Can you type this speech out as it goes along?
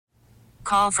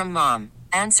call from mom.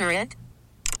 Answer it.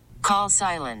 Call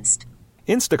silenced.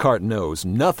 Instacart knows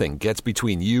nothing gets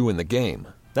between you and the game.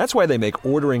 That's why they make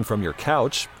ordering from your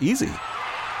couch easy.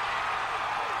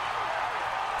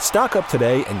 Stock up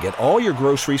today and get all your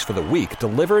groceries for the week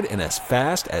delivered in as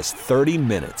fast as 30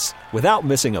 minutes without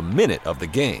missing a minute of the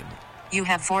game. You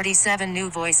have 47 new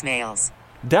voicemails.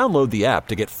 Download the app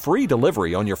to get free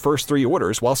delivery on your first 3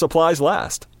 orders while supplies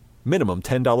last. Minimum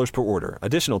 $10 per order.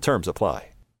 Additional terms apply.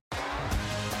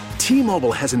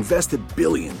 T-Mobile has invested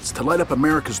billions to light up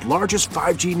America's largest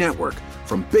 5G network,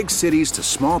 from big cities to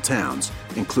small towns,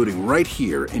 including right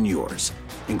here in yours.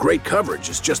 And great coverage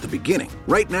is just the beginning.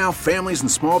 Right now, families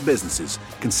and small businesses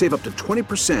can save up to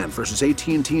 20% versus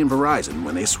AT&T and Verizon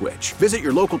when they switch. Visit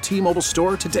your local T-Mobile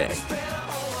store today.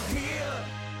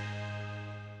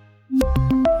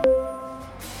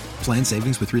 Plan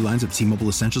savings with 3 lines of T-Mobile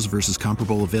Essentials versus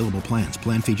comparable available plans.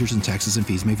 Plan features and taxes and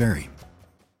fees may vary.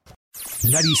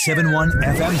 97.1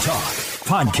 FM Talk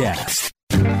Podcast.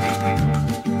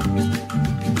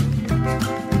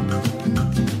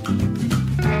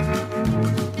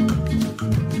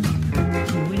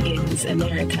 Wiggins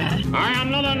America. I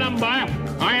am not a number.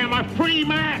 I am a free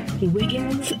man.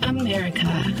 Wiggins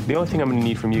America. The only thing I'm going to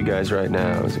need from you guys right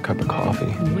now is a cup of coffee.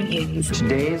 Wiggins.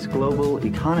 Today's global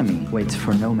economy waits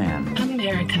for no man.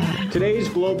 America. Today's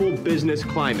global business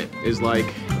climate is like,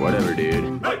 whatever,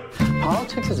 dude. Hey!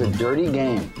 Politics is a dirty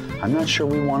game. I'm not sure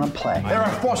we want to play. There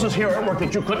are forces here at work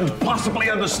that you couldn't possibly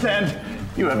understand.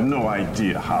 You have no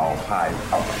idea how high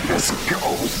up this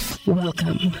goes.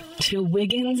 Welcome to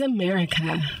Wiggins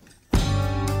America.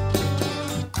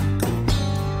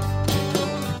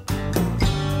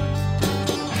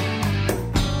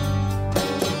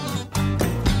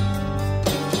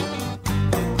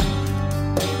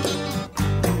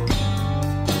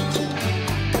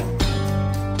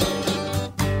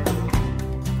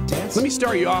 Let me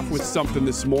start you off with something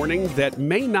this morning that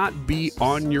may not be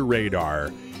on your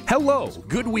radar. Hello,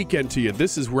 good weekend to you.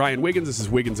 This is Ryan Wiggins. This is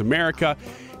Wiggins America.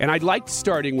 And I'd like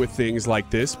starting with things like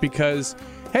this because,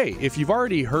 hey, if you've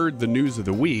already heard the news of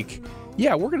the week,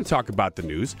 yeah, we're going to talk about the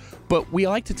news, but we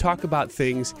like to talk about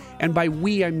things, and by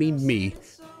we, I mean me.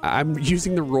 I'm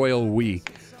using the royal we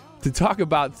to talk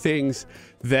about things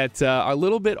that are a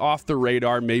little bit off the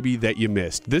radar, maybe that you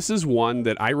missed. This is one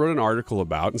that I wrote an article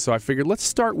about, and so I figured let's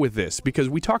start with this because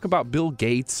we talk about Bill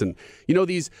Gates and, you know,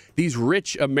 these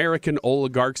rich American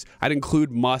oligarchs. I'd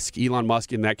include Elon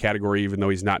Musk in that category, even though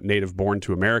he's not native born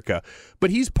to America.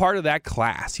 But he's part of that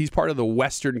class. He's part of the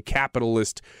Western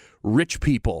capitalist rich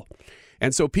people.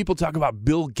 And so people talk about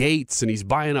Bill Gates, and he's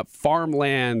buying up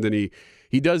farmland, and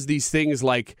he does these things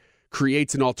like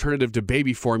creates an alternative to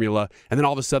baby formula, and then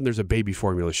all of a sudden there's a baby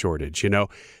formula shortage. You know,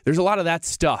 there's a lot of that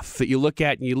stuff that you look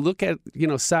at, you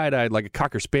know, side-eyed like a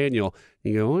Cocker Spaniel.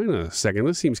 You go, wait a second,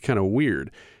 this seems kind of weird.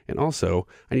 And also,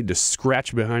 I need to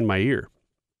scratch behind my ear.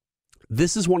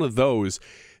 This is one of those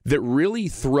that really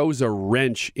throws a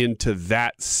wrench into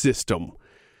that system.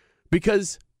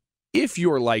 Because if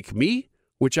you're like me,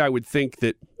 which I would think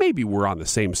that maybe we're on the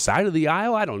same side of the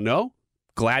aisle, I don't know.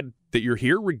 Glad that you're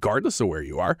here regardless of where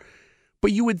you are.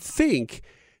 But you would think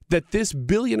that this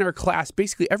billionaire class,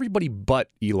 basically everybody but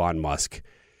Elon Musk,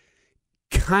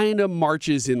 kind of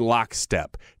marches in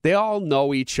lockstep. They all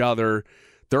know each other.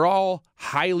 They're all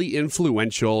highly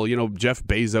influential. You know, Jeff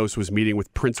Bezos was meeting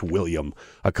with Prince William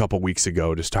a couple weeks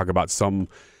ago to talk about some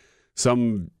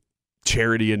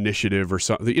charity initiative or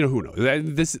something. You know, who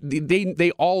knows?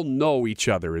 They all know each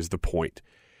other is the point.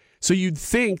 So you'd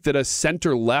think that a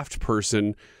center-left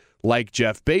person like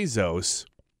Jeff Bezos,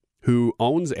 who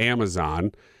owns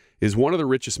Amazon, is one of the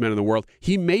richest men in the world.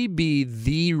 He may be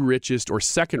the richest or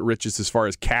second richest as far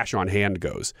as cash on hand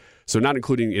goes. So not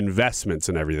including investments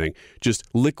and everything, just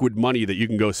liquid money that you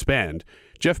can go spend.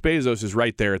 Jeff Bezos is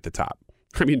right there at the top.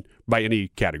 I mean, by any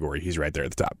category, he's right there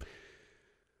at the top.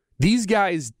 These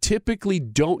guys typically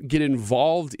don't get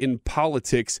involved in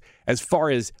politics as far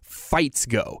as fights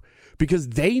go, because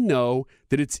they know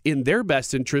that it's in their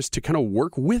best interest to kind of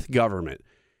work with government.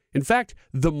 In fact,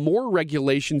 the more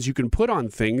regulations you can put on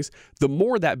things, the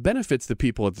more that benefits the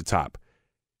people at the top.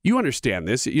 You understand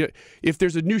this. If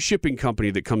there's a new shipping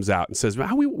company that comes out and says,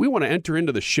 we want to enter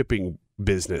into the shipping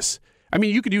business. I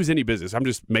mean, you could use any business. I'm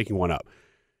just making one up.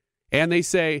 And they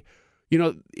say, you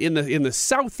know, in the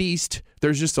Southeast,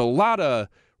 there's just a lot of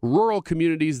rural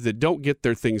communities that don't get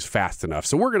their things fast enough.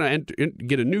 So we're going to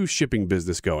get a new shipping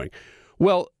business going.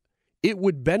 Well, it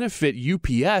would benefit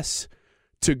UPS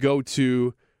to go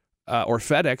to, or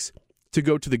FedEx, to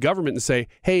go to the government and say,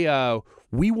 hey,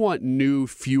 we want new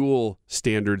fuel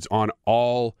standards on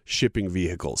all shipping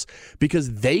vehicles,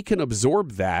 because they can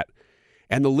absorb that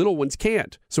and the little ones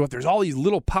can't. So if there's all these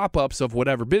little pop-ups of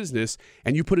whatever business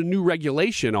and you put a new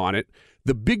regulation on it,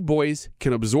 the big boys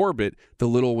can absorb it, the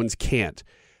little ones can't.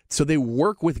 So they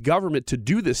work with government to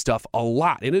do this stuff a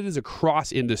lot, and it is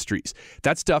across industries.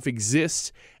 That stuff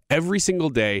exists every single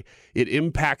day. It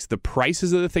impacts the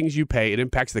prices of the things you pay. It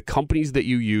impacts the companies that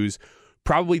you use,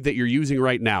 probably that you're using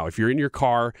right now. If you're in your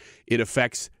car, it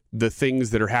affects the things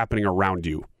that are happening around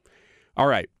you. All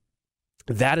right.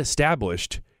 That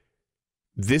established,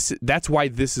 that's why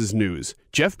this is news.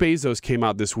 Jeff Bezos came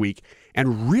out this week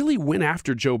and really went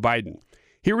after Joe Biden.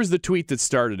 Here was the tweet that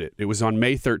started it. It was on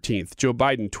May 13th. Joe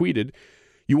Biden tweeted,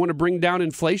 "You want to bring down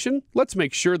inflation? Let's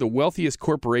make sure the wealthiest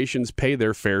corporations pay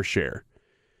their fair share."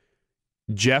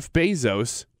 Jeff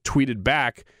Bezos tweeted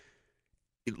back,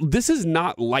 "This is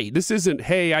not light. This isn't,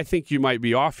 hey, I think you might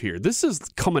be off here. This is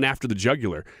coming after the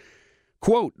jugular."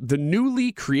 Quote, "The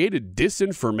newly created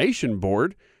disinformation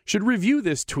board should review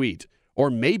this tweet,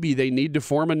 or maybe they need to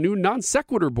form a new non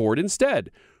sequitur board instead.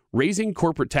 Raising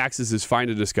corporate taxes is fine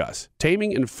to discuss.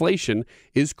 Taming inflation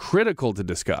is critical to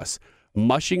discuss.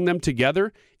 Mushing them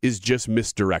together is just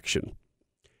misdirection."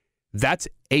 That's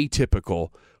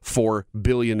atypical for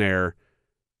billionaire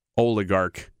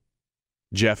oligarch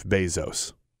Jeff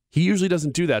Bezos. He usually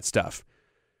doesn't do that stuff.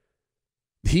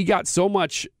 He got so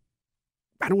much,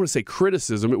 I don't want to say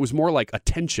criticism, it was more like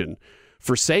attention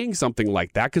for saying something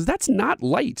like that, because that's not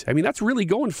light. I mean, that's really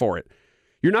going for it.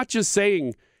 You're not just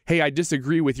saying, hey, I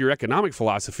disagree with your economic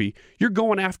philosophy. You're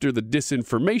going after the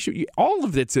disinformation. All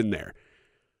of it's in there.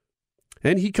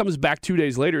 And he comes back 2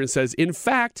 days later and says, "In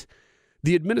fact,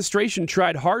 the administration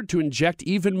tried hard to inject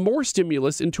even more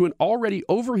stimulus into an already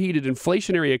overheated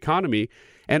inflationary economy,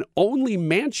 and only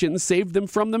Manchin saved them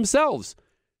from themselves."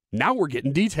 Now we're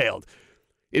getting detailed.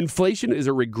 Inflation is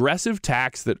a regressive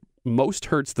tax that most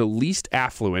hurts the least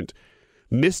affluent.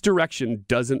 Misdirection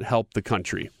doesn't help the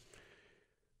country.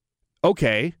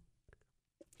 Okay,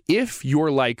 if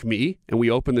you're like me, and we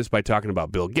open this by talking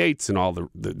about Bill Gates and all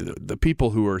the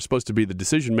people who are supposed to be the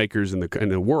decision makers in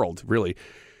the world, really,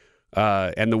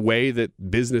 and the way that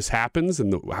business happens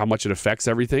and how much it affects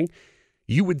everything,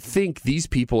 you would think these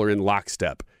people are in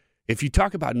lockstep. If you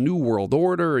talk about New World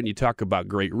Order and you talk about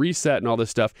Great Reset and all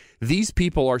this stuff, these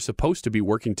people are supposed to be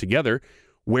working together,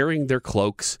 wearing their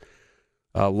cloaks,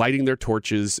 lighting their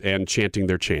torches, and chanting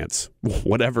their chants,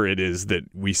 whatever it is that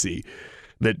we see,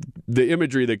 that the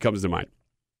imagery that comes to mind.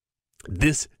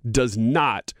 This does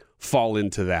not fall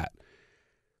into that.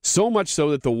 So much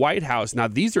so that the White House, now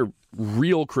these are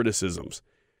real criticisms.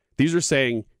 These are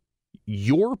saying,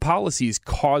 your policies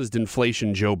caused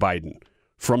inflation, Joe Biden,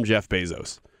 from Jeff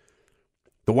Bezos.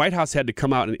 The White House had to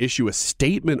come out and issue a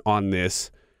statement on this,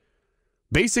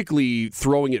 basically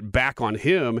throwing it back on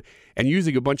him and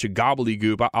using a bunch of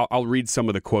gobbledygook. I'll read some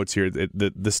of the quotes here.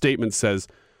 The statement says,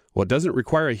 "Well, it doesn't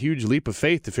require a huge leap of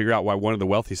faith to figure out why one of the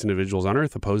wealthiest individuals on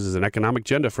earth opposes an economic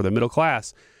agenda for the middle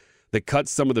class that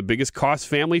cuts some of the biggest costs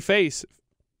family face."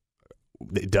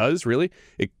 It does, really?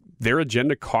 Their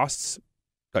agenda cuts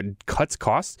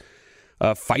costs,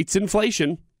 fights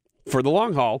inflation for the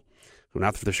long haul,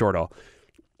 not for the short haul,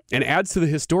 and adds to the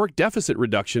historic deficit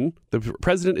reduction the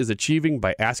president is achieving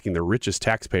by asking the richest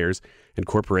taxpayers and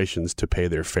corporations to pay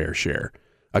their fair share.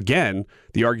 Again,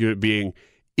 the argument being,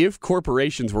 if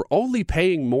corporations were only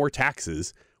paying more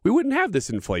taxes, we wouldn't have this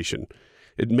inflation.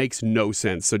 It makes no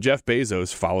sense. So Jeff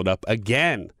Bezos followed up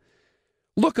again.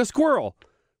 "Look, a squirrel."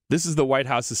 This is the White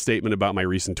House's statement about my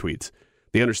recent tweets.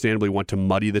 They understandably want to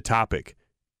muddy the topic.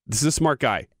 This is a smart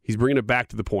guy. He's bringing it back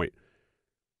to the point.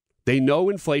 They know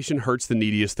inflation hurts the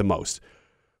neediest the most,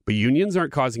 but unions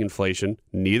aren't causing inflation.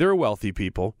 Neither are wealthy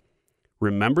people.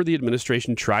 Remember, the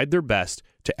administration tried their best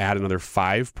to add another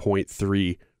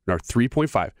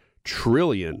 3.5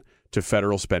 trillion to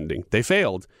federal spending. They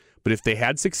failed, but if they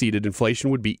had succeeded, inflation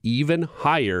would be even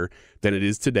higher than it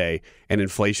is today, and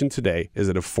inflation today is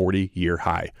at a 40-year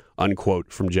high,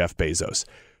 unquote, from Jeff Bezos.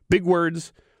 Big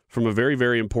words from a very,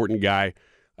 very important guy.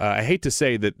 I hate to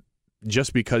say that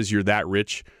just because you're that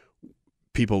rich,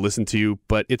 people listen to you,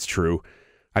 but it's true.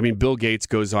 I mean, Bill Gates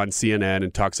goes on CNN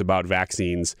and talks about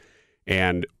vaccines,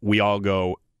 and we all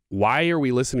go, why are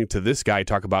we listening to this guy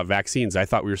talk about vaccines? I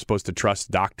thought we were supposed to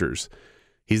trust doctors.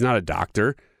 He's not a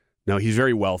doctor. No, he's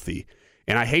very wealthy.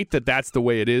 And I hate that that's the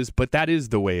way it is, but that is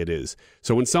the way it is.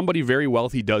 So when somebody very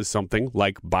wealthy does something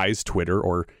like buys Twitter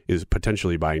or is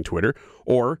potentially buying Twitter,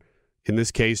 or in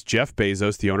this case, Jeff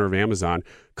Bezos, the owner of Amazon,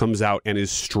 comes out and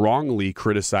is strongly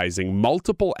criticizing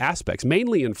multiple aspects,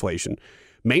 mainly inflation,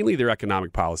 mainly their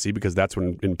economic policy, because that's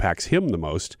what impacts him the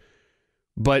most.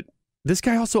 But this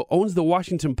guy also owns the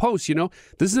Washington Post, you know?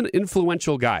 This is an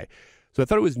influential guy. So I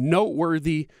thought it was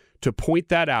noteworthy to point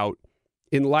that out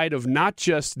in light of not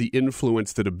just the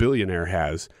influence that a billionaire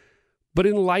has, but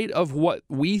in light of what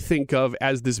we think of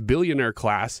as this billionaire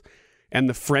class and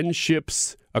the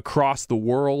friendships across the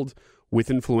world with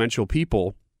influential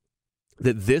people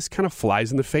that this kind of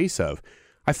flies in the face of.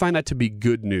 I find that to be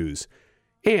good news.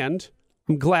 And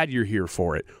I'm glad you're here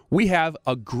for it. We have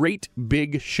a great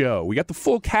big show. We got the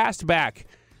full cast back.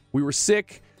 We were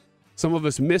sick. Some of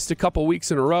us missed a couple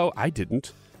weeks in a row. I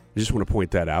didn't. I just want to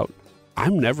point that out.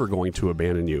 I'm never going to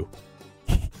abandon you.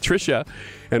 Trisha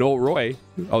and old Roy,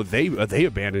 they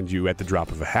abandoned you at the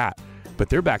drop of a hat. But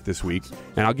they're back this week,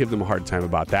 and I'll give them a hard time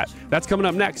about that. That's coming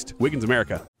up next. Wiggins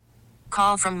America.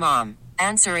 Call from mom.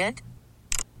 Answer it.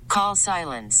 Call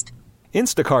silenced.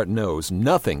 Instacart knows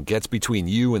nothing gets between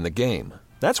you and the game.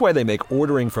 That's why they make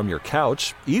ordering from your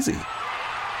couch easy.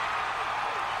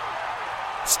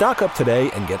 Stock up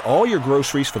today and get all your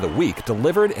groceries for the week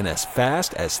delivered in as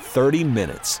fast as 30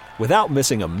 minutes without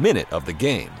missing a minute of the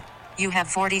game. You have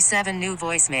 47 new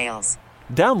voicemails.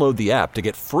 Download the app to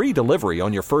get free delivery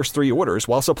on your first 3 orders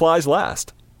while supplies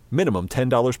last. Minimum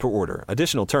 $10 per order.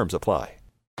 Additional terms apply.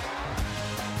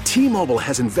 T-Mobile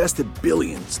has invested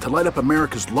billions to light up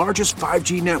America's largest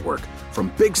 5G network,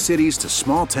 from big cities to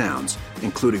small towns,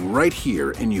 including right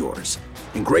here in yours.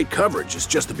 And great coverage is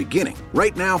just the beginning.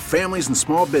 Right now, families and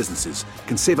small businesses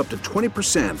can save up to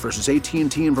 20% versus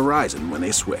AT&T and Verizon when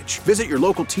they switch. Visit your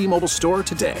local T-Mobile store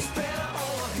today.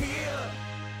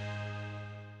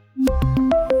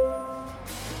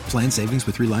 Plan savings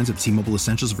with 3 lines of T-Mobile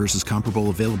Essentials versus comparable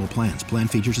available plans. Plan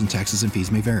features and taxes and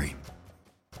fees may vary.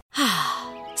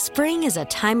 Spring is a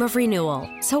time of renewal,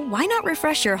 so why not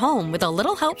refresh your home with a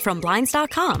little help from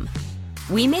Blinds.com?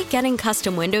 We make getting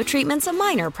custom window treatments a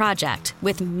minor project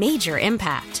with major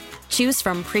impact. Choose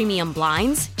from premium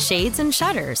blinds, shades, and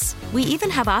shutters. We even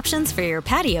have options for your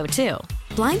patio, too.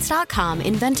 Blinds.com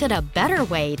invented a better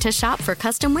way to shop for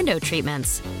custom window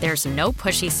treatments. There's no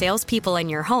pushy salespeople in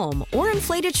your home or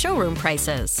inflated showroom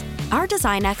prices. Our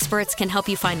design experts can help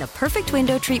you find the perfect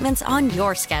window treatments on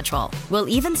your schedule. We'll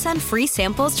even send free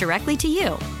samples directly to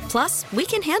you. Plus, we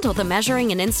can handle the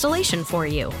measuring and installation for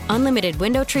you. Unlimited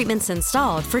window treatments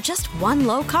installed for just one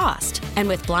low cost. And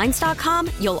with Blinds.com,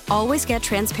 you'll always get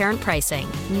transparent pricing.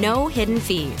 No hidden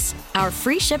fees. Our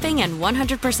free shipping and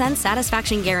 100%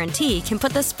 satisfaction guarantee can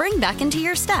put the spring back into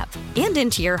your step and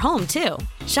into your home, too.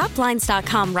 Shop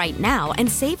Blinds.com right now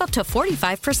and save up to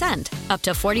 45%. Up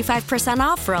to 45%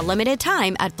 off for a limited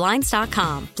time at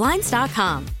Blinds.com.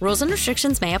 Blinds.com. Rules and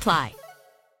restrictions may apply.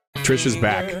 Trisha's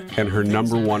back, and her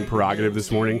number one prerogative this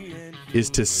morning is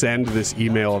to send this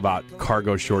email about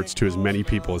cargo shorts to as many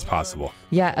people as possible.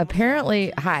 Yeah,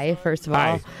 apparently, hi, first of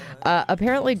all.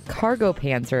 Apparently cargo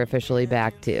pants are officially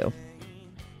back, too.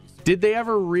 Did they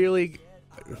ever really...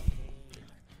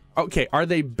 Okay, are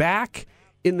they back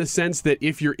in the sense that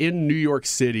if you're in New York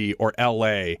City or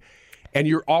L.A. and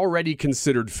you're already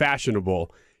considered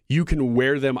fashionable, you can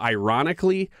wear them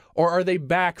ironically, or are they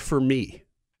back for me?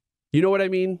 You know what I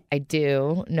mean? I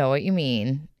do know what you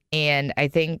mean. And I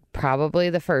think probably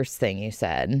the first thing you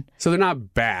said. So they're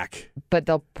not back. But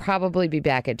they'll probably be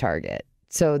back at Target.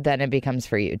 So then it becomes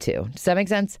for you, too. Does that make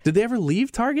sense? Did they ever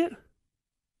leave Target?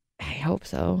 I hope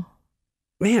so.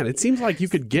 Man, it seems like you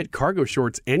could get cargo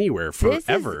shorts anywhere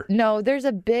forever. No, there's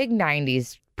a big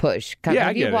 90s push.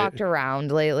 Have you walked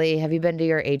around lately? Have you been to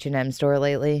your H&M store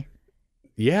lately?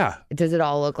 Yeah. Does it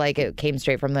all look like it came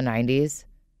straight from the 90s?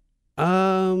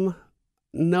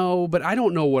 No, but I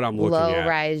don't know what I'm looking at.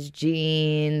 Low-rise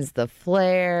jeans, the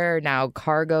flare, now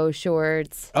cargo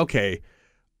shorts. Okay,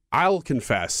 I'll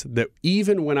confess that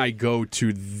even when I go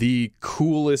to the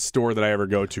coolest store that I ever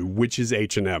go to, which is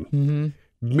H&M,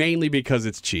 mainly because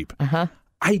it's cheap,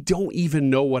 I don't even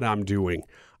know what I'm doing.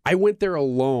 I went there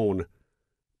alone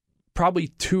probably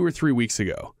 2 or 3 weeks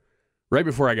ago, right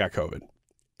before I got COVID.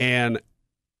 And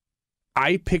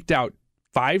I picked out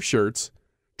 5 shirts,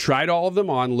 tried all of them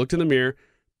on, looked in the mirror,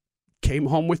 came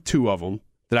home with 2 of them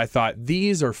that I thought,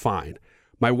 these are fine.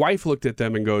 My wife looked at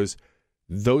them and goes,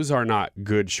 those are not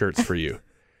good shirts for you.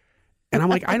 And I'm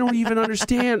like, I don't even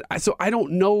understand. So I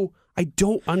don't know. I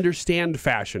don't understand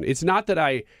fashion. It's not that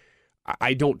I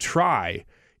don't try.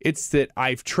 It's that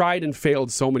I've tried and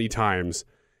failed so many times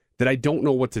that I don't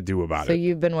know what to do about it. So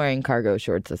you've been wearing cargo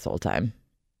shorts this whole time?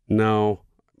 No.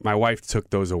 My wife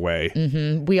took those away.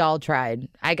 We all tried.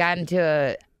 I got into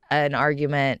a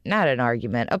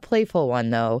playful one,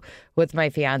 though, with my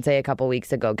fiance a couple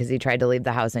weeks ago because he tried to leave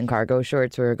the house in cargo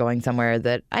shorts. We were going somewhere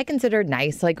that I considered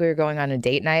nice, like we were going on a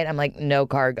date night. I'm like, no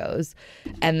cargos.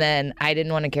 And then I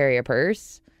didn't want to carry a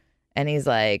purse. And he's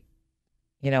like,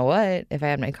 you know what? If I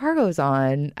had my cargos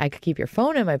on, I could keep your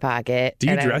phone in my pocket. Do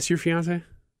you dress your fiance?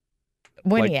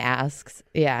 When he asks,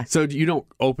 yeah. So you don't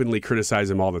openly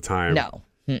criticize him all the time? No.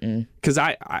 Because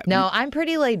No, I'm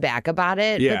pretty laid back about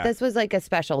it. Yeah. But this was like a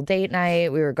special date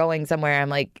night. We were going somewhere. I'm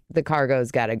like, the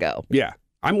cargo's got to go. Yeah.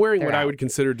 I'm wearing what I would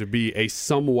consider to be a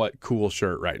somewhat cool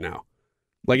shirt right now.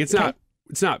 Like it's not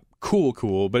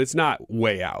cool, but it's not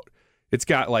way out. It's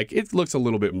got like, it looks a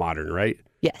little bit modern, right?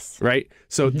 Yes. Right?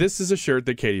 So this is a shirt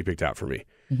that Katie picked out for me.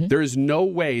 There is no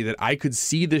way that I could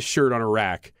see this shirt on a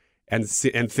rack and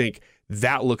think,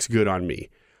 that looks good on me.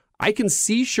 I can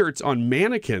see shirts on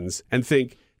mannequins and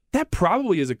think, that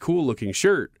probably is a cool looking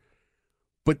shirt,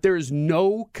 but there's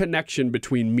no connection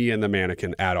between me and the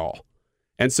mannequin at all.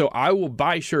 And so I will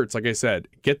buy shirts, like I said,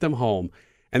 get them home,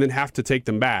 and then have to take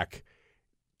them back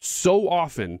so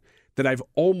often that I've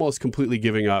almost completely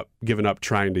given up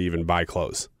trying to even buy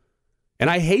clothes. And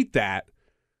I hate that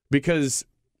because...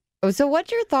 So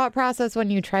what's your thought process when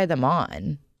you try them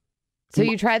on? So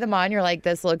you try them on, you're like,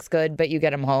 this looks good, but you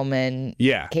get them home and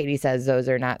Katie says those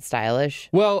are not stylish.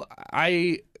 Well,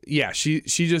 she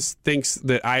just thinks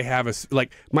that I have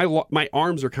my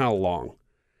arms are kind of long.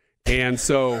 And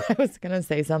so I was going to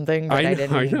say something, but I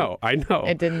didn't. I know.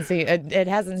 It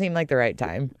hasn't seemed like the right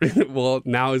time. Well,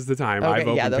 now is the time. Okay, I've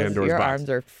opened Pandora's your box. arms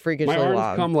are freakishly long. long. My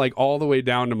arms come like all the way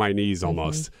down to my knees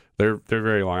almost. They're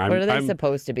very long. What are they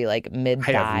supposed to be, like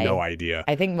mid-thigh? I have no idea.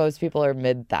 I think most people are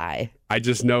mid-thigh. I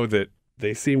just know that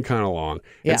they seem kind of long.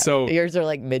 Yeah, and so yours are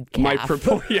like mid-calf.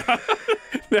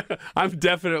 I'm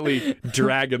definitely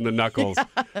dragging the knuckles,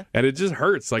 and it just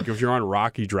hurts. Like if you're on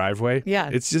rocky driveway,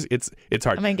 it's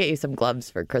hard. I'm gonna get you some gloves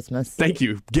for Christmas. Thank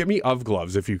you. Get me UV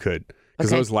gloves if you could,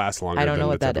 because those last longer. I don't know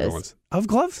what that is. Ones. UV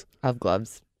gloves? UV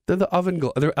gloves. They're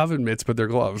the they're oven mitts, but they're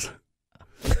gloves.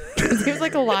 It seems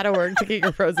like a lot of work to get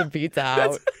your frozen pizza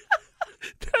out.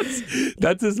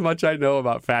 That's as much I know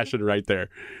about fashion right there.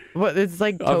 What, it's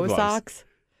like toe socks?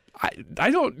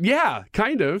 I don't,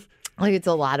 kind of. Like it's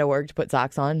a lot of work to put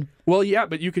socks on? Well, yeah,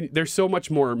 but they're so much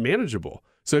more manageable.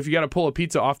 So if you got to pull a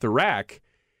pizza off the rack,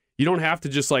 you don't have to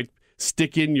just like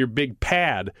stick in your big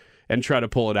pad and try to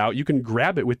pull it out. You can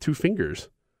grab it with 2 fingers.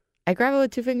 I grab it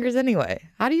with 2 fingers anyway.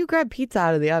 How do you grab pizza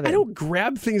out of the oven? I don't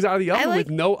grab things out of the oven with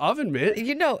no oven mitt.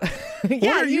 What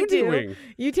are you doing?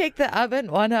 You take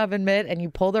one oven mitt, and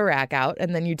you pull the rack out,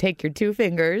 and then you take your 2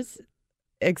 fingers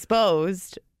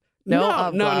exposed.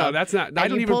 No, that's not. I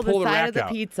don't even pull the rack out. You pull the side of the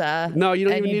pizza. No, you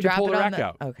don't even need to pull the rack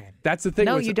out. Okay. That's the thing.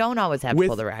 No, you don't always have to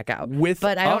pull the rack out.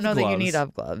 But I don't know that you need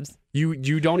UV gloves.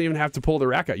 You don't even have to pull the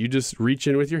rack out. You just reach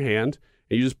in with your hand,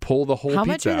 and you just pull the whole pizza out.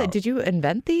 How much are they? Did you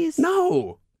invent these?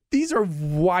 No. These are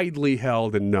widely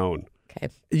held and known. Okay.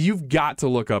 You've got to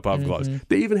look up UV gloves.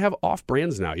 They even have off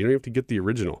brands now. You don't have to get the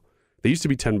original. They used to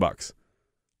be $10.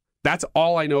 That's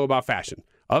all I know about fashion.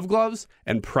 UV gloves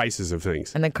and prices of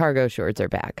things. And the cargo shorts are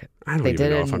back. I don't even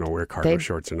know if I know wear cargo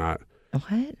shorts or not.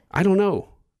 What? I don't know.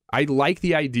 I like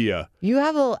the idea. You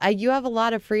have a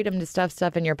lot of freedom to stuff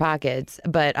stuff in your pockets,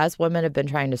 but us women have been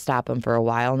trying to stop them for a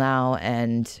while now,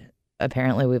 and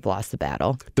apparently we've lost the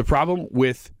battle. The problem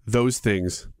with those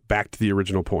things, back to the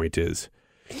original point, is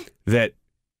that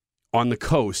on the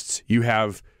coasts, you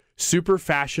have super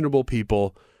fashionable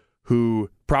people who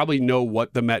probably know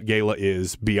what the Met Gala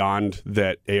is beyond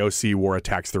that AOC wore a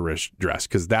tax the rich dress,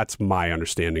 because that's my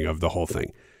understanding of the whole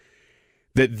thing.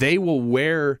 That they will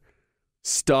wear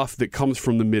stuff that comes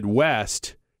from the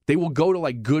Midwest. They will go to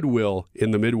like Goodwill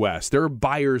in the Midwest. There are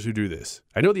buyers who do this.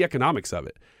 I know the economics of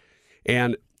it.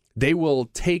 And they will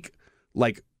take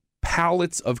like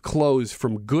pallets of clothes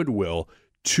from Goodwill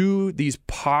to these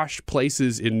posh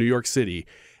places in New York City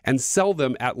and sell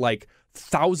them at like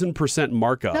 1,000%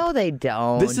 markup. No, they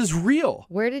don't. This is real.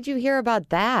 Where did you hear about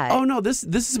that? Oh, no, this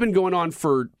has been going on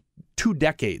for 2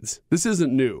 decades. This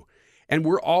isn't new. And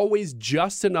we're always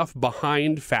just enough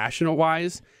behind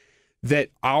fashion-wise that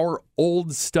our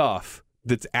old stuff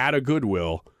that's at a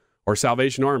Goodwill or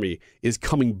Salvation Army is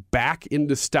coming back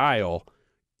into style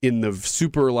in the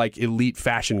super like elite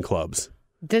fashion clubs.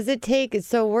 Does it take,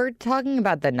 so we're talking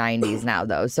about the 90s now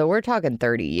though, so we're talking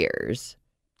 30 years.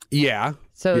 Yeah.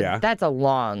 So that's a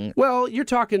long. Well, you're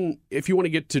talking, if you want to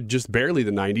get to just barely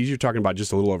the 90s, you're talking about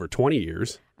just a little over 20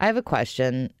 years. I have a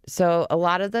question. So a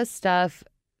lot of the stuff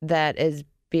that is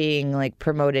being like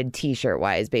promoted t-shirt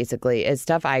wise basically is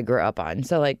stuff I grew up on.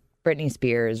 So like Britney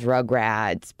Spears,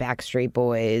 Rugrats, Backstreet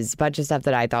Boys, a bunch of stuff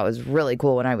that I thought was really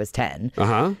cool when I was 10.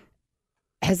 Uh-huh.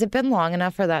 Has it been long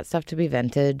enough for that stuff to be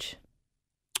vintage?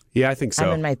 Yeah, I think so.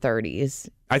 I'm in my 30s.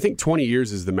 I think 20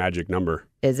 years is the magic number.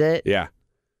 Is it? Yeah.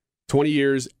 20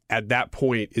 years at that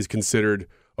point is considered,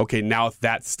 okay, now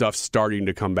that stuff's starting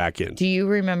to come back in. Do you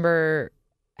remember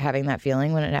having that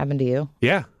feeling when it happened to you?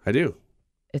 Yeah, I do.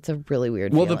 It's a really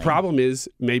weird feeling. Well, the problem is,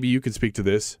 maybe you could speak to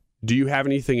this. Do you have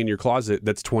anything in your closet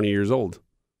that's 20 years old?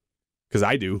 Because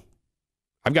I do.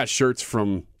 I've got shirts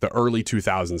from the early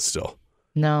 2000s still.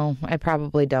 No, I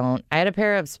probably don't. I had a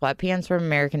pair of sweatpants from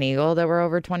American Eagle that were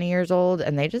over 20 years old,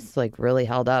 and they just like really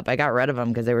held up. I got rid of them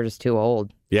because they were just too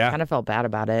old. Yeah. I kind of felt bad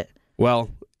about it. Well,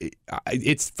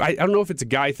 I don't know if it's a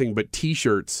guy thing, but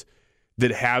T-shirts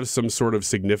that have some sort of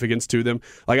significance to them.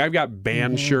 Like I've got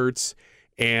band shirts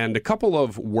and a couple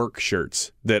of work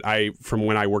shirts that from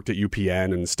when I worked at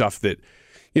UPN and stuff that,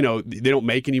 they don't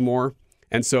make anymore.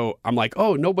 And so I'm like,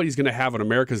 oh, nobody's going to have an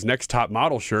America's Next Top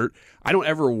Model shirt. I don't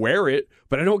ever wear it,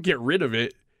 but I don't get rid of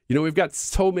it. We've got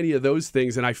so many of those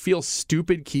things, and I feel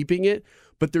stupid keeping it,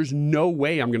 but there's no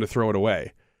way I'm going to throw it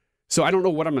away. So I don't know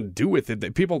what I'm going to do with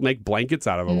it. People make blankets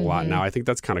out of them a lot now. I think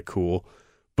that's kind of cool.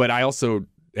 But I also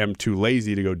am too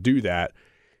lazy to go do that.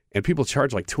 And people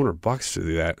charge like $200 to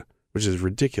do that, which is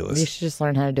ridiculous. You should just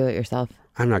learn how to do it yourself.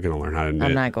 I'm not going to learn how to knit.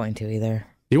 I'm not going to either.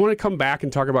 You want to come back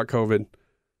and talk about COVID?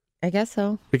 I guess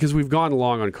so. Because we've gone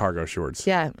long on cargo shorts.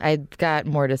 Yeah, I've got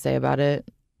more to say about it.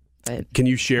 But can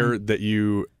you share that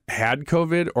you had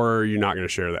COVID, or are you not going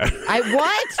to share that?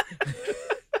 What?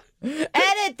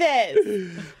 Edit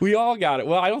this. We all got it.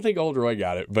 Well, I don't think old Roy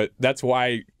got it, but that's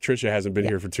why Trisha hasn't been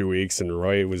here for 2 weeks, and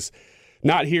Roy was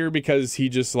not here because he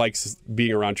just likes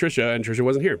being around Trisha, and Trisha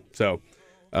wasn't here. So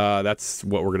that's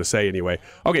what we're going to say anyway.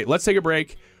 Okay, let's take a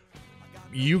break.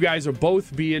 You guys will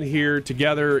both be in here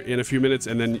together in a few minutes,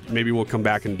 and then maybe we'll come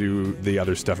back and do the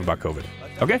other stuff about COVID.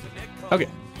 Okay? Okay.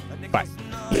 Bye.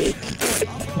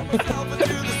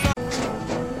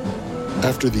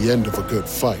 After the end of a good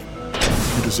fight,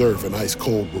 you deserve an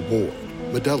ice-cold reward.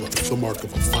 Modelo, the mark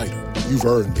of a fighter. You've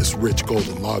earned this rich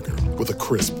golden lager with a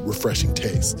crisp, refreshing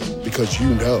taste. Because you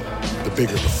know, the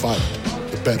bigger the fight,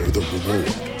 the better the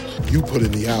reward. You put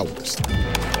in the hours,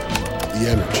 the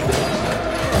energy,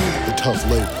 the tough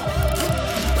labor.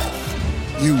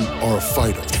 You are a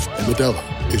fighter, and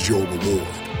Modelo is your reward.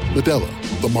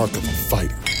 Modelo, the mark of a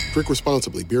fighter. Drink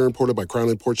responsibly. Beer imported by Crown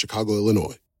Imports, Chicago,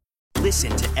 Illinois.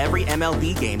 Listen to every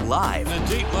MLB game live. In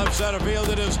the deep left center field,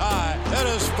 it is high, it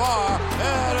is far,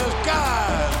 it is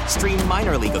gone. Stream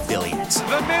minor league affiliates.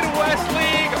 The Midwest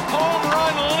League home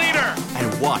run leader.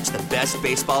 And watch the best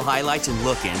baseball highlights and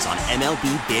look-ins on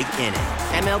MLB Big Inning.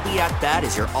 MLB At Bat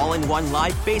is your all-in-one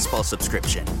live baseball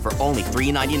subscription for only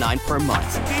 $3.99 per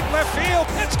month. Deep left field,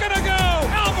 it's gonna go.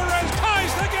 Alvarez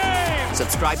ties the game.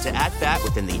 Subscribe to At Bat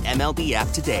within the MLB app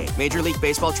today. Major League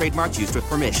Baseball trademarks used with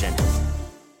permission.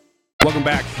 Welcome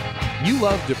back. You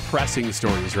love depressing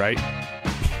stories, right?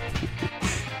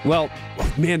 Well,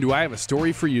 man, do I have a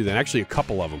story for you then. Actually, a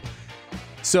couple of them.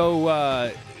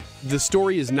 So the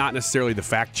story is not necessarily the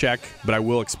fact check, but I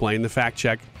will explain the fact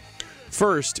check.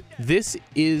 First, this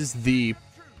is the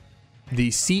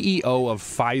CEO of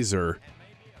Pfizer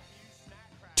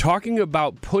talking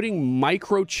about putting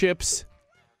microchips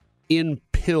in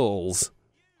pills.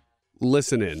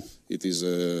 Listen in. It is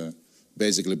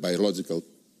basically biological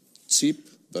chip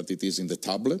that it is in the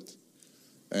tablet,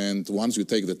 and once you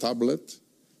take the tablet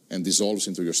and dissolves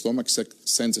into your stomach,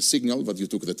 sends a signal that you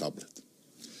took the tablet.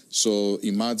 So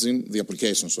imagine the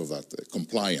applications of that,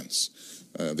 compliance,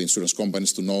 the insurance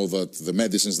companies to know that the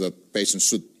medicines that patients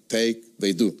should take,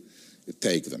 they do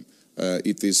take them.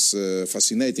 It is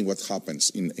fascinating what happens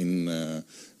in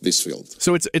this field.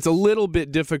 So it's a little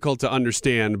bit difficult to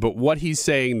understand, but what he's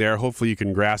saying there, hopefully you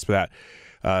can grasp that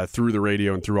through the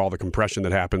radio and through all the compression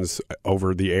that happens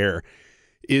over the air,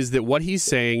 is that what he's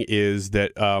saying is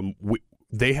that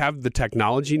they have the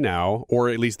technology now, or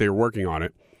at least they're working on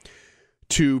it,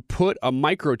 to put a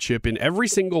microchip in every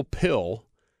single pill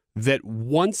that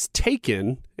once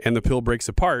taken and the pill breaks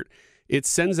apart, it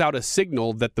sends out a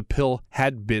signal that the pill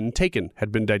had been taken,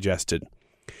 had been digested.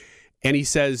 And he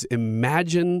says,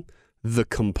 imagine the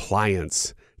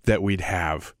compliance that we'd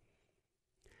have.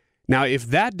 Now, if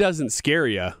that doesn't scare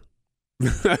you,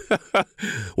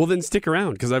 well, then stick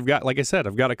around, because I've got, like I said,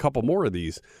 I've got a couple more of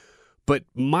these. But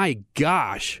my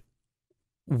gosh,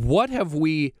 what have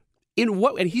we,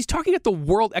 and he's talking at the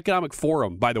World Economic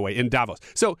Forum, by the way, in Davos.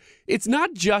 So it's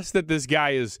not just that this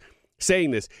guy is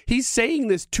saying this. He's saying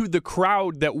this to the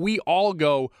crowd that we all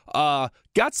go,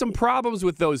 got some problems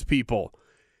with those people.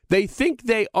 They think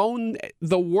they own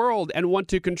the world and want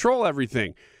to control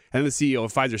everything. And the CEO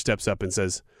of Pfizer steps up and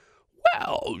says,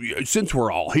 well, since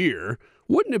we're all here,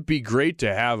 wouldn't it be great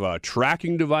to have a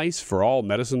tracking device for all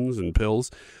medicines and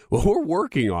pills? Well, we're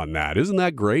working on that. Isn't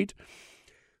that great?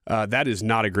 That is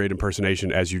not a great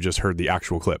impersonation, as you just heard the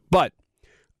actual clip. But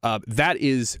that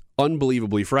is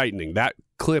unbelievably frightening. That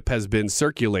clip has been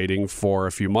circulating for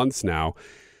a few months now,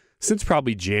 since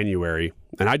probably January,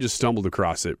 and I just stumbled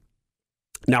across it.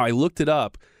 Now, I looked it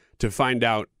up to find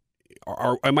out,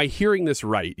 am I hearing this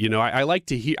right? You know, I like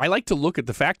to look at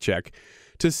the fact check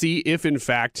to see if, in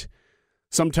fact,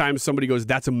 sometimes somebody goes,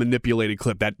 that's a manipulated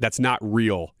clip. That's not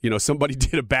real. You know, somebody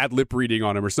did a bad lip reading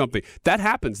on him or something. That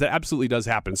happens. That absolutely does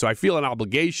happen. So I feel an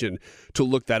obligation to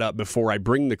look that up before I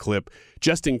bring the clip,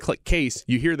 just in case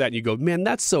you hear that and you go, man,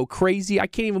 that's so crazy. I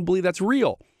can't even believe that's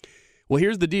real. Well,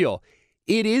 here's the deal.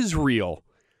 It is real.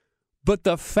 But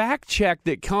the fact check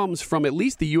that comes from at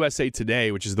least the USA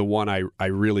Today, which is the one I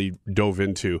really dove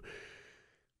into,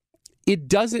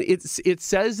 it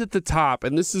says at the top,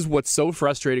 and this is what's so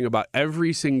frustrating about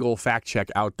every single fact check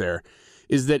out there,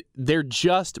 is that they're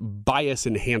just bias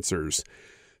enhancers.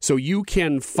 So you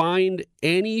can find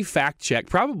any fact check,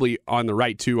 probably on the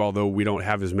right too, although we don't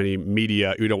have as many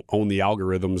media, we don't own the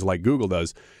algorithms like Google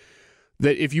does,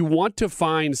 that if you want to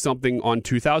find something on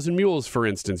 2,000 Mules, for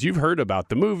instance, you've heard about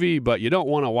the movie, but you don't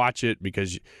want to watch it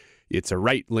because it's a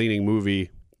right-leaning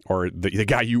movie, or the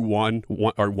guy you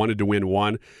wanted to win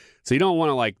won. So you don't want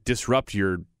to like disrupt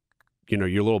your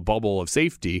little bubble of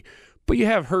safety, but you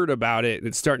have heard about it and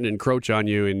it's starting to encroach on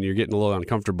you and you're getting a little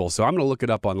uncomfortable. So I'm going to look it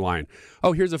up online.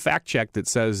 Oh, here's a fact check that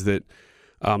says that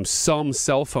some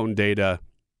cell phone data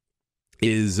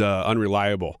is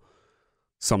unreliable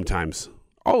sometimes.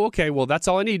 Oh, okay. Well, that's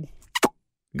all I need.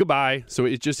 Goodbye. So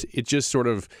it just sort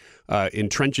of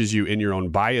entrenches you in your own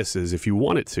biases if you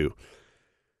want it to.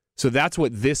 So that's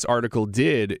what this article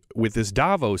did with this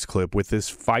Davos clip, with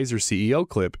this Pfizer CEO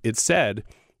clip. It said,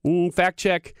 fact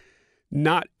check,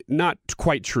 not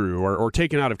quite true, or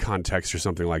taken out of context or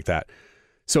something like that.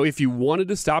 So if you wanted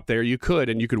to stop there, you could,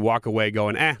 and you could walk away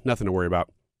going, nothing to worry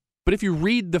about. But if you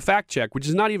read the fact check, which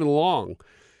is not even long,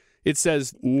 it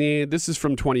says, this is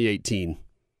from 2018.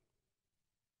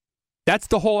 That's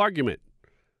the whole argument.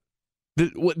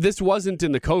 This wasn't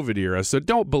in the COVID era, so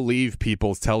don't believe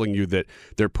people telling you that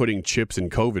they're putting chips in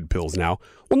COVID pills now.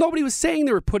 Well, nobody was saying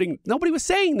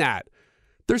that.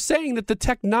 They're saying that the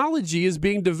technology is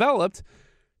being developed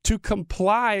to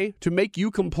make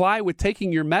you comply with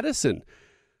taking your medicine.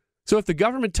 So if the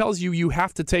government tells you you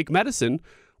have to take medicine,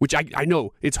 which I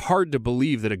know it's hard to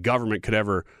believe that a government could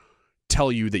ever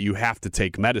tell you that you have to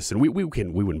take medicine. We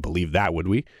wouldn't believe that, would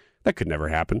we? That could never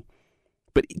happen.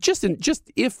 But just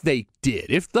if they did,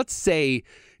 if let's say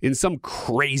in some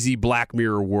crazy Black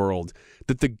Mirror world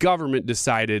that the government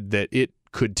decided that it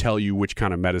could tell you which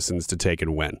kind of medicines to take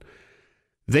and when,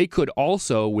 they could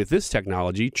also, with this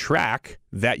technology, track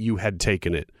that you had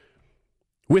taken it.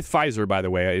 With Pfizer, by the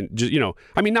way,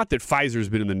 not that Pfizer's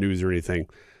been in the news or anything,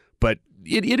 but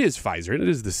it is Pfizer, and it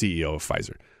is the CEO of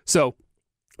Pfizer. So,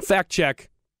 fact check,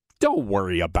 don't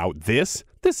worry about this.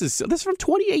 This is from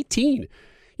 2018.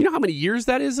 You know how many years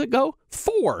that is ago?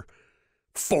 4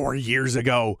 years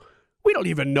ago. We don't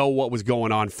even know what was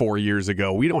going on 4 years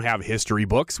ago. We don't have history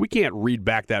books. We can't read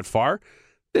back that far.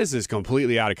 This is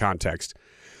completely out of context.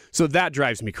 So that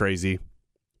drives me crazy.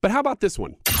 But how about this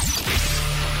one?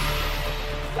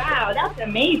 Wow, that's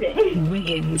amazing.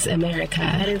 Wiggins America.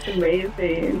 That is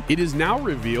amazing. It is now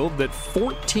revealed that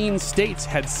 14 states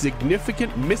had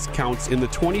significant miscounts in the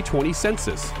 2020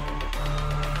 census.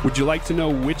 Would you like to know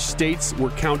which states were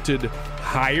counted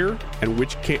higher and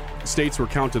which states were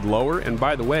counted lower? And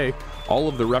by the way, all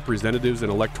of the representatives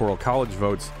and electoral college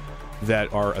votes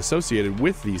that are associated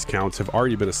with these counts have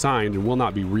already been assigned and will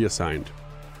not be reassigned.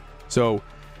 So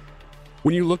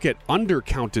when you look at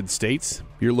undercounted states,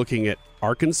 you're looking at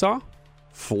Arkansas,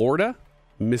 Florida,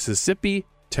 Mississippi,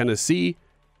 Tennessee,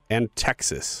 and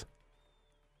Texas.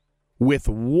 With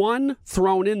one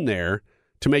thrown in there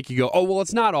to make you go, oh, well,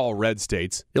 it's not all red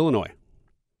states, Illinois.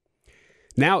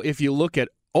 Now, if you look at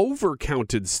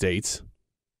overcounted states,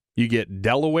 you get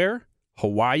Delaware,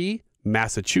 Hawaii,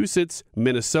 Massachusetts,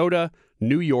 Minnesota,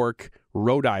 New York,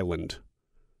 Rhode Island.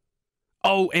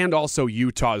 Oh, and also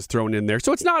Utah is thrown in there.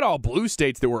 So it's not all blue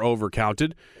states that were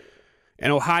overcounted.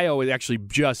 And Ohio is actually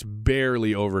just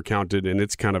barely overcounted, and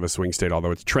it's kind of a swing state,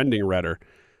 although it's trending redder.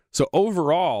 So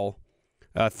overall,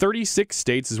 36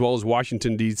 states, as well as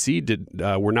Washington, D.C.,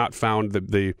 were not found.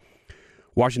 The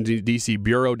Washington, D.C.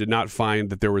 Bureau did not find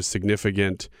that there was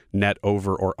significant net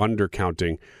over or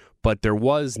undercounting, but there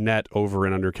was net over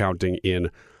and undercounting in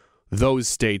those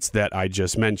states that I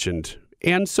just mentioned.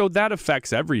 And so that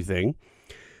affects everything.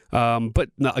 But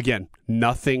again,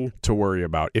 nothing to worry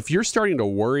about. If you're starting to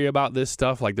worry about this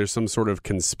stuff, like there's some sort of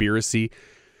conspiracy,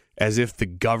 as if the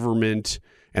government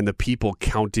and the people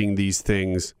counting these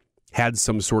things had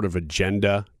some sort of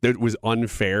agenda that was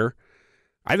unfair,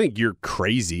 I think you're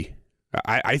crazy.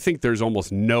 I think there's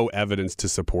almost no evidence to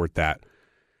support that.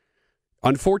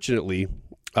 Unfortunately,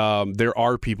 there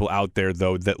are people out there,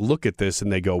 though, that look at this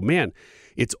and they go, man,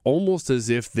 it's almost as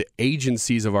if the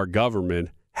agencies of our government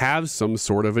have some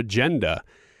sort of agenda,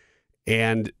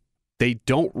 and they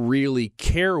don't really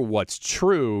care what's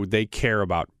true. They care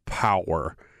about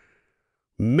power.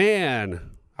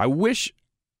 Man,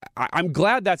 I'm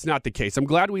glad that's not the case. I'm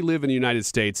glad we live in the United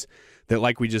States that,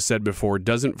 like we just said before,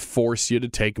 doesn't force you to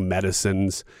take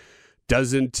medicines,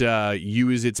 doesn't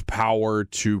use its power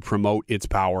to promote its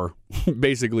power.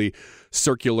 Basically,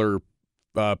 circular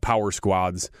power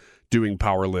squads doing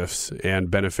power lifts and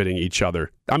benefiting each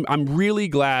other. I'm really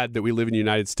glad that we live in the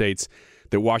United States,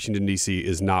 that Washington, D.C.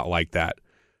 is not like that.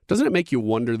 Doesn't it make you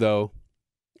wonder, though,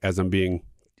 as I'm being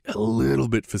a little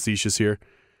bit facetious here,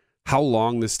 how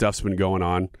long this stuff's been going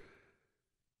on?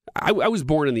 I was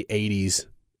born in the 80s,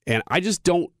 and I just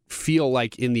don't feel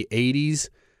like in the 80s,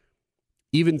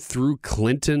 even through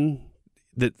Clinton,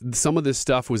 that some of this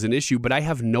stuff was an issue, but I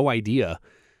have no idea.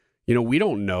 We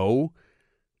don't know.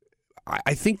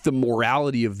 I think the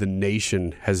morality of the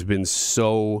nation has been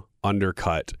so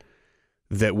undercut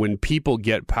that when people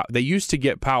get power, they used to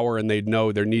get power and they'd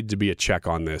know there needed to be a check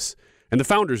on this. And the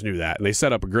founders knew that, and they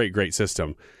set up a great, great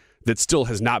system that still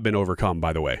has not been overcome,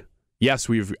 by the way. Yes,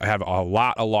 we have a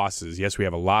lot of losses. Yes, we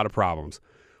have a lot of problems.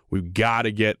 We've got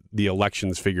to get the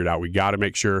elections figured out. We got to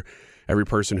make sure every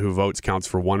person who votes counts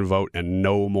for one vote and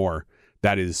no more.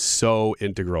 That is so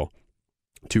integral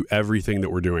to everything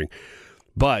that we're doing.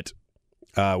 But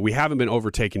we haven't been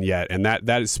overtaken yet, and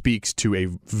that speaks to a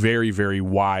very, very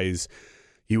wise,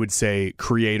 you would say,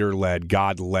 creator-led,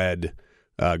 God-led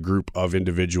group of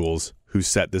individuals who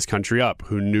set this country up,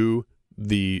 who knew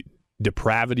the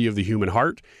depravity of the human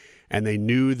heart, and they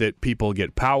knew that people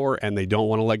get power and they don't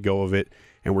want to let go of it,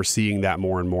 and we're seeing that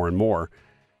more and more and more.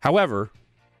 However,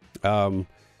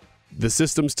 the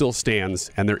system still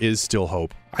stands, and there is still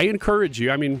hope. I encourage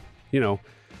you,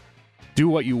 do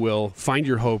what you will, find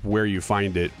your hope where you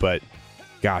find it, but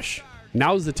gosh,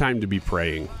 now's the time to be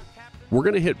praying. We're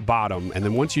going to hit bottom, and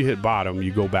then once you hit bottom,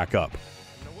 you go back up.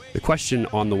 The question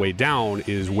on the way down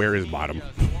is, where is bottom?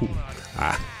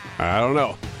 I don't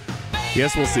know.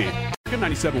 Yes, we'll see.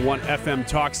 97.1 FM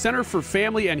Talk. Center for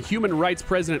Family and Human Rights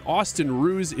President Austin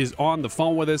Ruse is on the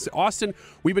phone with us. Austin,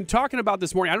 we've been talking about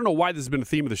this morning. I don't know why this has been a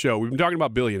theme of the show. We've been talking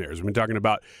about billionaires. We've been talking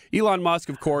about Elon Musk,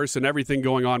 of course, and everything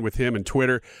going on with him and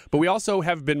Twitter. But we also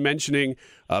have been mentioning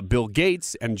Bill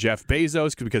Gates and Jeff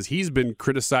Bezos, because he's been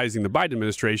criticizing the Biden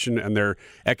administration and their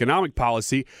economic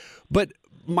policy. But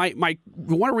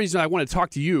one reason I want to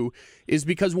talk to you is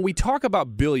because when we talk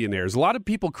about billionaires, a lot of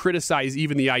people criticize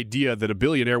even the idea that a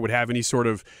billionaire would have any sort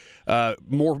of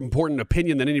more important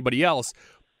opinion than anybody else.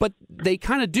 But they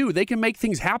kind of do. They can make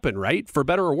things happen, right? For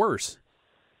better or worse.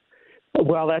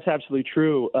 Well, that's absolutely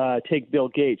true. Take Bill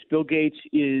Gates. Bill Gates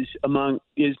is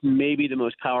maybe the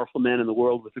most powerful man in the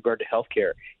world with regard to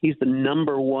healthcare. He's the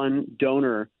number one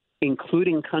donor,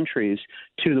 including countries,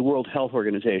 to the World Health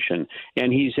Organization.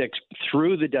 And he's,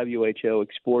 through the WHO,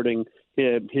 exporting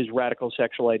his radical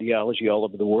sexual ideology all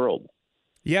over the world.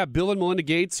 Yeah, Bill and Melinda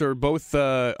Gates are both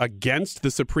against the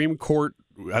Supreme Court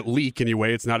leak,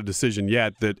 anyway. It's not a decision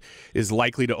yet that is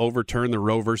likely to overturn the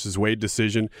Roe versus Wade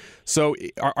decision. So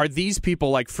are these people,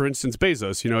 like, for instance,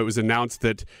 Bezos? It was announced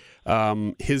that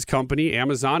his company,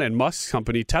 Amazon, and Musk's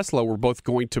company, Tesla, were both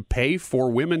going to pay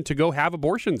for women to go have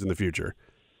abortions in the future.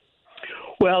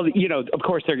 Well, of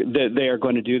course they are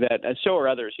going to do that. So are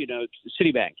others.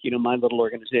 Citibank, my little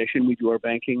organization, we do our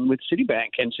banking with Citibank,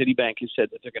 and Citibank has said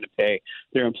that they're going to pay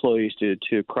their employees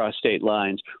to cross state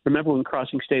lines. Remember when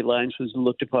crossing state lines was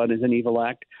looked upon as an evil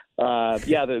act?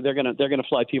 They're going to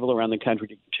fly people around the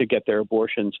country to get their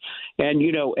abortions. And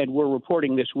and we're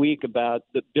reporting this week about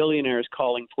the billionaires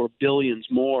calling for billions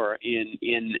more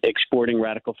in exporting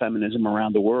radical feminism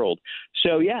around the world.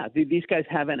 So these guys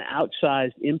have an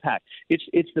outsized impact.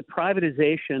 It's the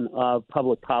privatization of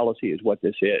public policy is what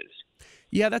this is.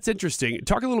 Yeah, that's interesting.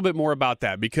 Talk a little bit more about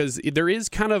that, because there is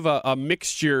kind of a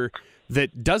mixture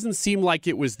that doesn't seem like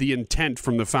it was the intent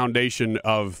from the foundation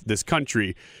of this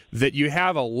country, that you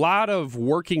have a lot of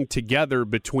working together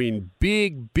between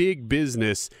big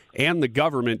business and the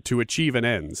government to achieve an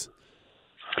ends.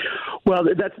 Well,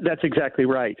 that's exactly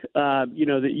right. The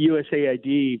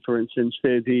USAID, for instance,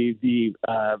 the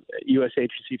U.S.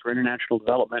 Agency for International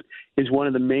Development, is one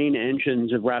of the main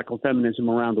engines of radical feminism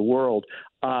around the world.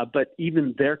 But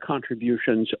even their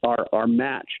contributions are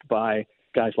matched by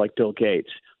guys like Bill Gates,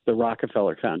 the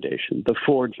Rockefeller Foundation, the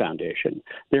Ford Foundation.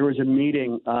 There was a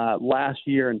meeting last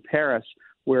year in Paris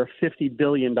where $50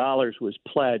 billion was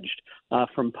pledged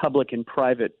from public and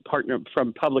private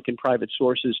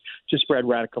sources to spread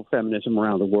radical feminism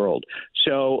around the world.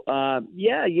 So,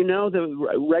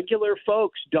 the regular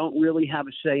folks don't really have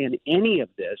a say in any of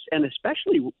this, and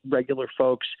especially regular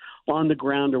folks on the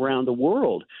ground around the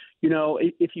world. You know,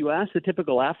 if you ask the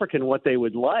typical African what they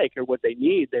would like or what they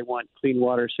need, they want clean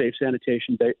water, safe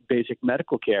sanitation, basic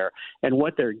medical care. And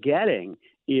what they're getting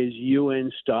is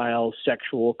UN-style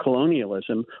sexual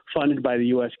colonialism funded by the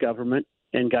U.S. government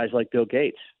and guys like Bill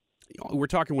Gates. We're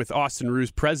talking with Austin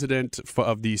Ruse, president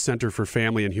of the Center for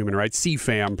Family and Human Rights,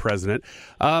 CFAM president.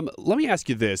 Let me ask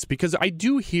you this, because I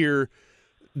do hear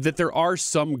that there are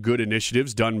some good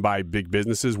initiatives done by big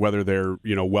businesses, whether they're,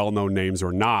 well-known names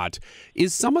or not.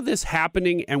 Is some of this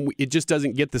happening and it just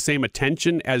doesn't get the same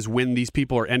attention as when these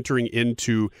people are entering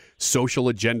into social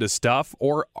agenda stuff?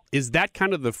 Or is that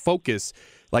kind of the focus?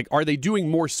 Like, are they doing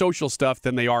more social stuff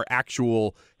than they are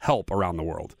actual help around the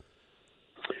world?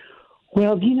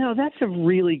 Well, that's a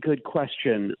really good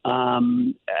question,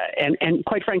 and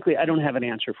quite frankly, I don't have an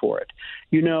answer for it.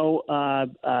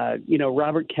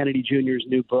 Robert Kennedy Jr.'s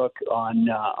new book on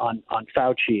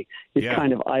Fauci is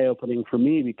kind of eye-opening for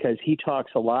me, because he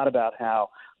talks a lot about how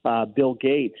Bill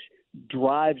Gates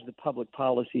drives the public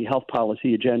policy, health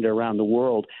policy agenda around the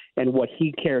world, and what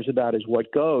he cares about is what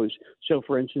goes. So,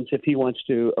 for instance, if he wants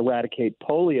to eradicate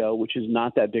polio, which is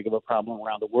not that big of a problem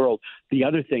around the world, the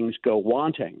other things go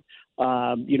wanting.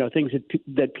 Things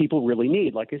that people really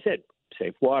need, like I said,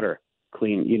 safe water,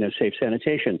 clean, safe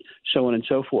sanitation, so on and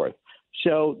so forth.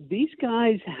 So these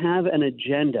guys have an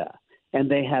agenda,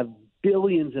 and they have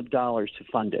billions of dollars to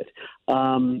fund it.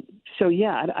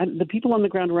 The people on the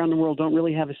ground around the world don't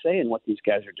really have a say in what these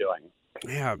guys are doing.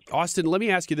 Yeah, Austin, let me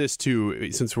ask you this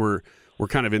too, since we're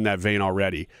kind of in that vein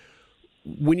already.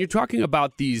 When you're talking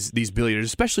about these billionaires,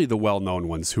 especially the well-known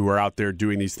ones who are out there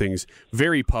doing these things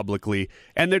very publicly,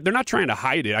 and they're not trying to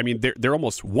hide it. I mean, they're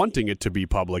almost wanting it to be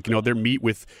public. They meet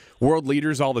with world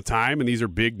leaders all the time, and these are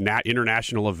big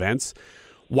international events.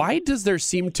 Why does there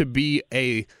seem to be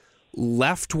a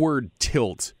leftward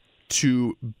tilt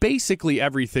to basically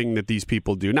everything that these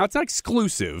people do? Now, it's not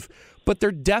exclusive, but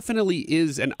there definitely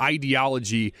is an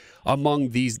ideology among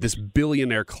this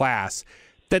billionaire class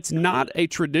that's not a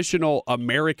traditional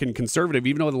American conservative,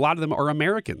 even though a lot of them are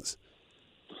Americans.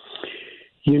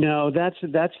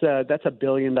 That's a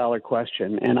billion-dollar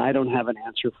question, and I don't have an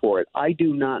answer for it. I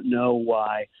do not know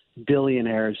why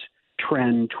billionaires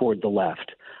trend toward the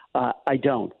left. I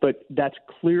don't, but that's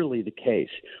clearly the case.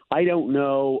 I don't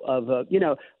know of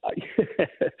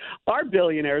our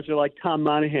billionaires are like Tom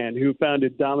Monahan, who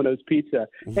founded Domino's Pizza,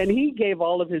 and he gave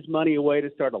all of his money away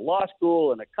to start a law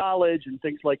school and a college and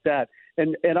things like that.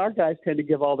 And our guys tend to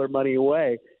give all their money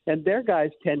away, and their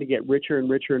guys tend to get richer and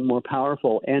richer and more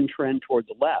powerful and trend toward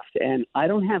the left. And I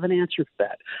don't have an answer for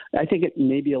that. I think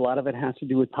maybe a lot of it has to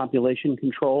do with population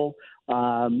control. A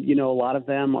lot of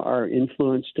them are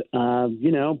influenced,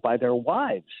 by their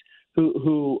wives,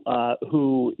 who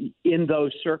in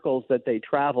those circles that they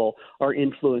travel are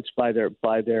influenced by their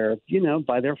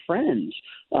friends,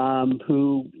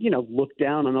 who look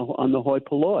down on the hoi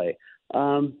polloi.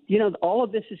 All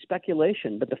of this is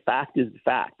speculation, but the fact is the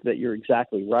fact that you're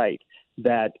exactly right,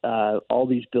 that all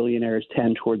these billionaires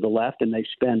tend toward the left, and they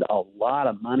spend a lot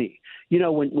of money.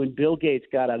 When Bill Gates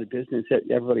got out of business,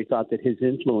 everybody thought that his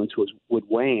influence would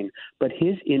wane, but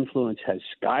his influence has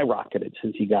skyrocketed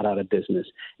since he got out of business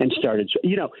and started.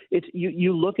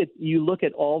 You look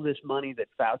at all this money that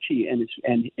Fauci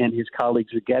and his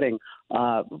colleagues are getting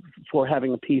for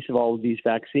having a piece of all of these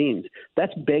vaccines.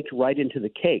 That's baked right into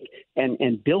the cake,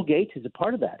 and Bill Gates is a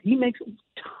part of that. He makes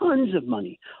tons of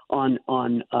money on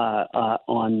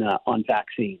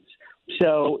vaccines.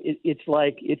 So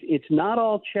it's not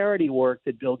all charity work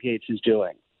that Bill Gates is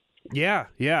doing. Yeah.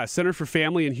 Center for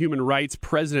Family and Human Rights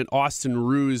President Austin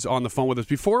Ruse on the phone with us.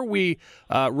 Before we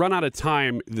run out of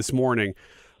time this morning,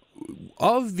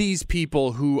 of these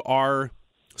people who are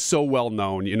so well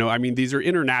known, these are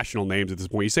international names at this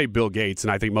point. You say Bill Gates,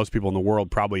 and I think most people in the world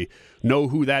probably know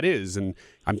who that is, and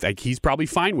I think he's probably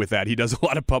fine with that. He does a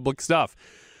lot of public stuff.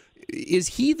 Is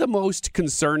he the most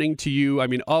concerning to you? I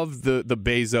mean, of the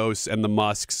Bezos and the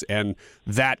Musks and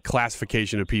that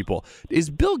classification of people,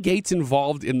 is Bill Gates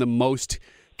involved in the most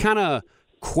kind of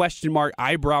question mark,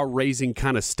 eyebrow raising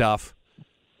kind of stuff?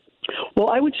 Well,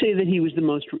 I would say that he's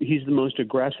the most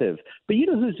aggressive. But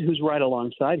who's right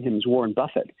alongside him is Warren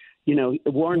Buffett.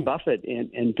 Warren Buffett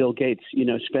and Bill Gates,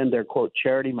 spend their quote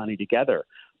charity money together.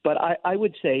 But I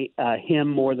would say him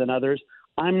more than others.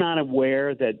 I'm not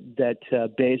aware that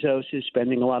Bezos is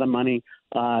spending a lot of money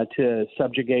to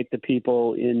subjugate the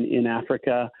people in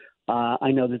Africa.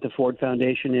 I know that the Ford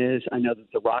Foundation is. I know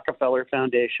that the Rockefeller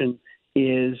Foundation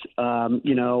is. But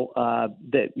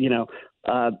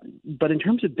in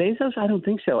terms of Bezos, I don't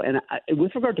think so. And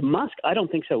with regard to Musk, I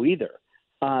don't think so either.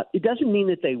 It doesn't mean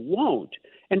that they won't.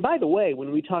 And by the way,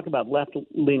 when we talk about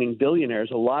left-leaning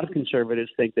billionaires, a lot of conservatives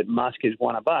think that Musk is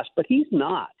one of us, but he's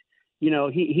not.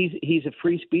 He's a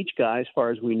free speech guy as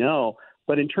far as we know.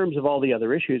 But in terms of all the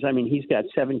other issues, I mean, he's got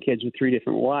 7 kids with 3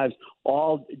 different wives,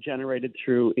 all generated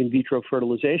through in vitro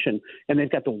fertilization, and they've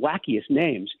got the wackiest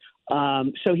names.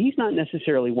 So he's not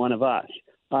necessarily one of us.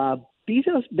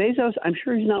 Bezos, I'm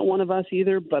sure he's not one of us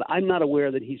either, but I'm not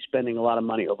aware that he's spending a lot of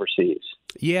money overseas.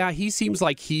 Yeah, he seems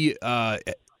like he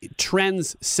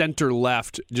trends center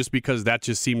left just because that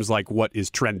just seems like what is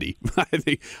trendy.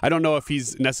 I don't know if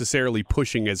he's necessarily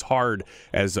pushing as hard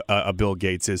as a Bill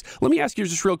Gates is. Let me ask you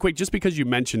just real quick, just because you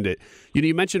mentioned it.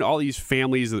 You mentioned all these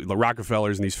families, the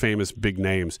Rockefellers and these famous big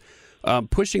names,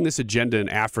 pushing this agenda in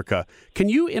Africa. Can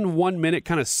you, in 1 minute,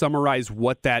 kind of summarize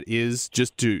what that is,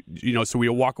 just to, so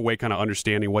we'll walk away kind of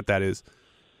understanding what that is?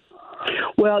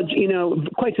 Well,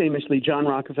 quite famously, John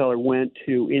Rockefeller went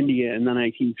to India in the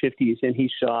 1950s, and he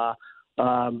saw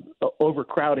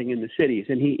overcrowding in the cities,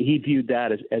 and he viewed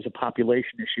that as a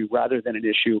population issue rather than an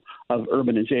issue of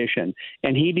urbanization.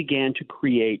 And he began to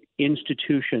create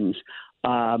institutions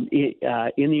in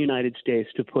the United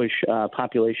States to push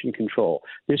population control.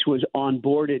 This was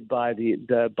onboarded by the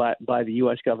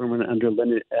U.S. government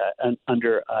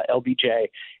under LBJ,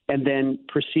 and then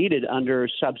proceeded under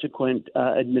subsequent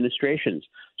administrations.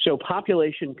 So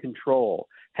population control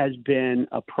has been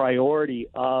a priority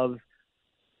of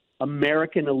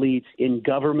American elites in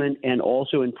government and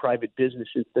also in private business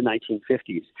since the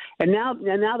 1950s. And now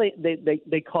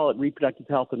they call it reproductive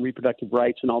health and reproductive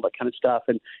rights and all that kind of stuff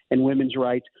and women's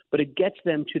rights, but it gets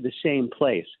them to the same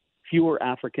place. Fewer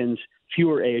Africans,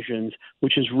 fewer Asians,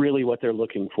 which is really what they're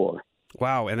looking for.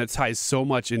 Wow, and it ties so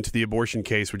much into the abortion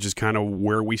case, which is kind of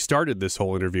where we started this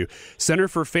whole interview. Center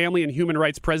for Family and Human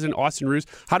Rights President Austin Ruse,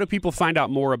 how do people find out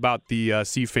more about the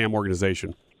CFAM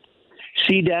organization?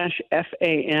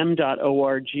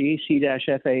 c-fam.org,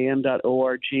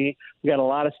 c-fam.org. We got a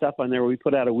lot of stuff on there. We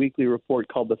put out a weekly report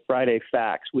called the Friday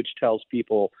Facts, which tells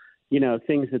people,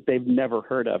 things that they've never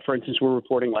heard of. For instance, we're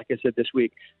reporting, like I said this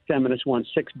week, feminists want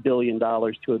 $6 billion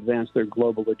to advance their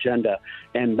global agenda,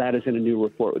 and that is in a new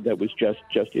report that was just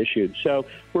issued. So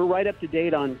we're right up to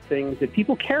date on things that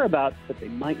people care about, but they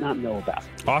might not know about.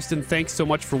 Austin, thanks so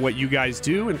much for what you guys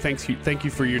do, and thank you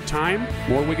for your time.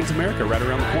 More Wiggins America right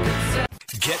around the corner.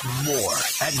 Get more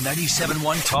at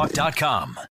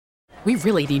 971talk.com. We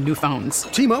really need new phones.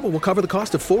 T-Mobile will cover the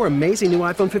cost of 4 amazing new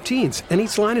iPhone 15s, and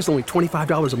each line is only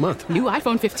 $25 a month. New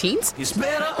iPhone 15s? It's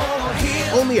better over here.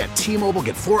 Only at T-Mobile,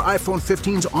 get 4 iPhone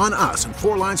 15s on us and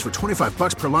 4 lines for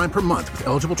 $25 per line per month with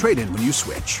eligible trade-in when you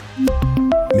switch.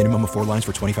 Minimum of 4 lines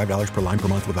for $25 per line per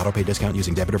month with autopay discount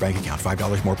using debit or bank account.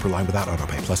 $5 more per line without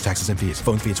autopay, plus taxes and fees.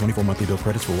 Phone fee at 24 monthly bill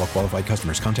credits for well-qualified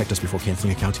customers. Contact us before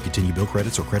canceling account to continue bill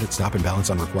credits or credit stop and balance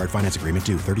on required finance agreement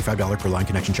due. $35 per line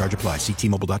connection charge applies. See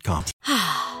T-Mobile.com.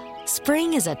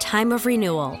 Spring is a time of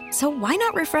renewal, so why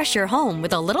not refresh your home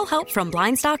with a little help from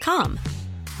Blinds.com?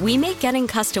 We make getting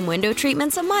custom window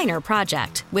treatments a minor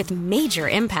project with major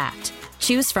impact.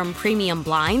 Choose from premium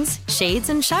blinds, shades,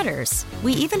 and shutters.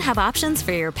 We even have options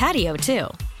for your patio, too.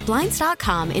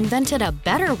 Blinds.com invented a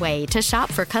better way to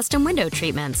shop for custom window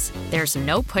treatments. There's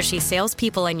no pushy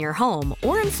salespeople in your home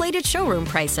or inflated showroom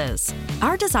prices.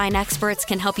 Our design experts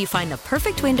can help you find the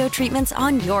perfect window treatments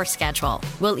on your schedule.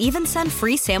 We'll even send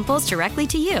free samples directly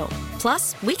to you.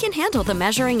 Plus, we can handle the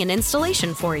measuring and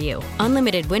installation for you.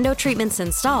 Unlimited window treatments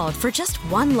installed for just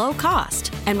one low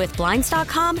cost. And with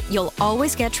Blinds.com, you'll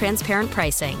always get transparent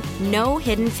pricing. No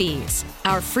hidden fees.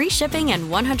 Our free shipping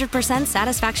and 100%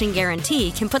 satisfaction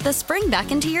guarantee can put the spring back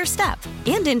into your step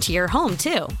and into your home,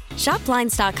 too. Shop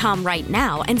Blinds.com right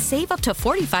now and save up to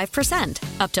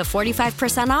 45%. Up to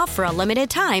 45% off for a limited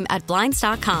time at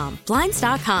Blinds.com.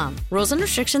 Blinds.com. Rules and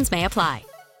restrictions may apply.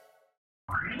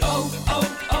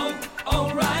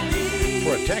 O'Reilly.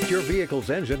 Protect your vehicle's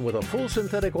engine with a full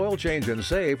synthetic oil change and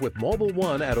save with Mobil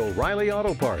 1 at O'Reilly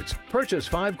Auto Parts. Purchase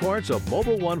 5 quarts of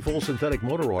Mobil 1 full synthetic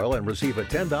motor oil and receive a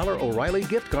 $10 O'Reilly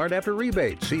gift card after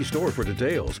rebate. See store for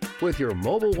details. With your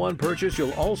Mobil 1 purchase,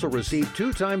 you'll also receive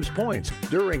 2 times points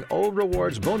during O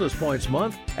Rewards Bonus Points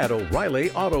Month at O'Reilly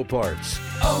Auto Parts.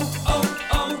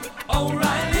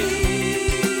 O'Reilly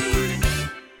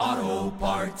Auto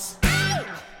Parts.